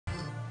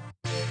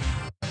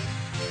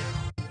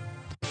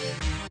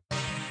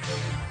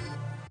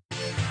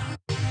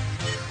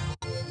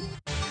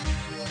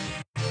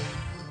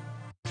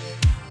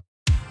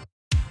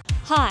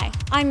Hi,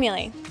 I'm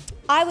Millie.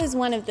 I was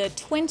one of the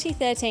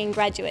 2013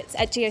 graduates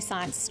at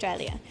Geoscience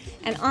Australia,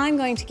 and I'm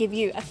going to give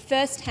you a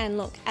first-hand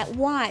look at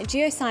why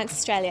Geoscience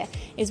Australia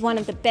is one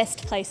of the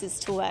best places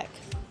to work.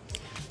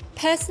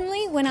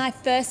 Personally, when I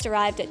first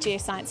arrived at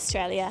Geoscience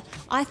Australia,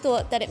 I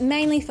thought that it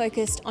mainly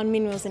focused on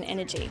minerals and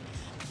energy.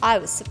 I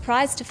was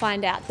surprised to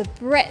find out the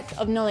breadth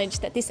of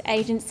knowledge that this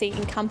agency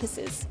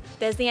encompasses.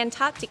 There's the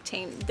Antarctic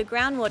team, the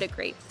groundwater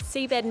group,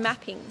 seabed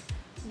mapping,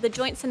 the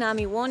Joint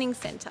Tsunami Warning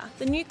Centre,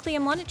 the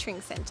Nuclear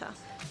Monitoring Centre,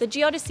 the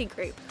Geodesy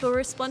group, who are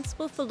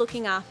responsible for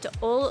looking after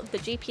all of the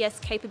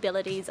GPS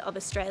capabilities of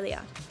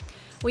Australia.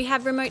 We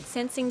have remote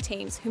sensing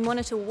teams who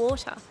monitor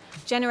water,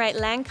 generate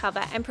land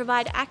cover and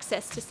provide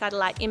access to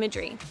satellite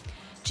imagery.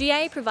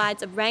 GA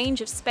provides a range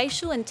of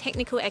spatial and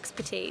technical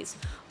expertise,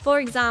 for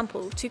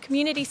example, to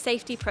community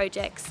safety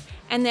projects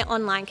and their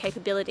online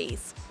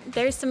capabilities.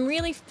 There is some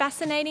really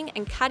fascinating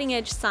and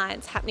cutting-edge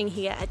science happening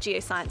here at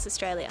Geoscience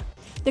Australia.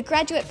 The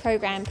graduate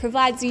program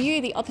provides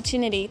you the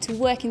opportunity to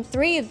work in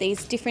 3 of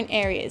these different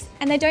areas,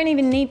 and they don't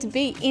even need to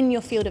be in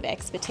your field of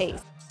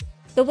expertise.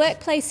 The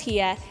workplace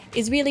here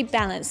is really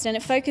balanced, and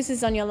it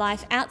focuses on your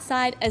life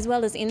outside as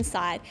well as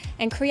inside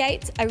and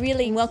creates a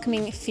really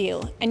welcoming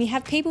feel, and you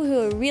have people who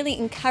are really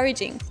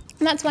encouraging.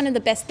 And that's one of the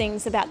best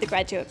things about the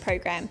graduate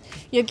program.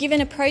 You're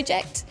given a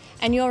project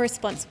and you're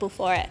responsible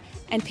for it,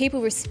 and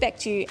people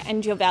respect you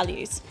and your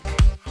values.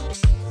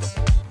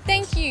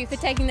 Thank you for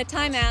taking the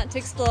time out to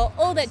explore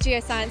all that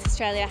Geoscience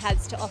Australia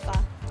has to offer.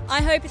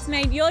 I hope it's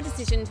made your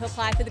decision to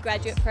apply for the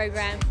graduate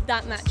program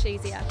that much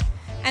easier.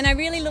 And I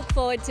really look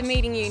forward to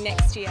meeting you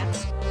next year.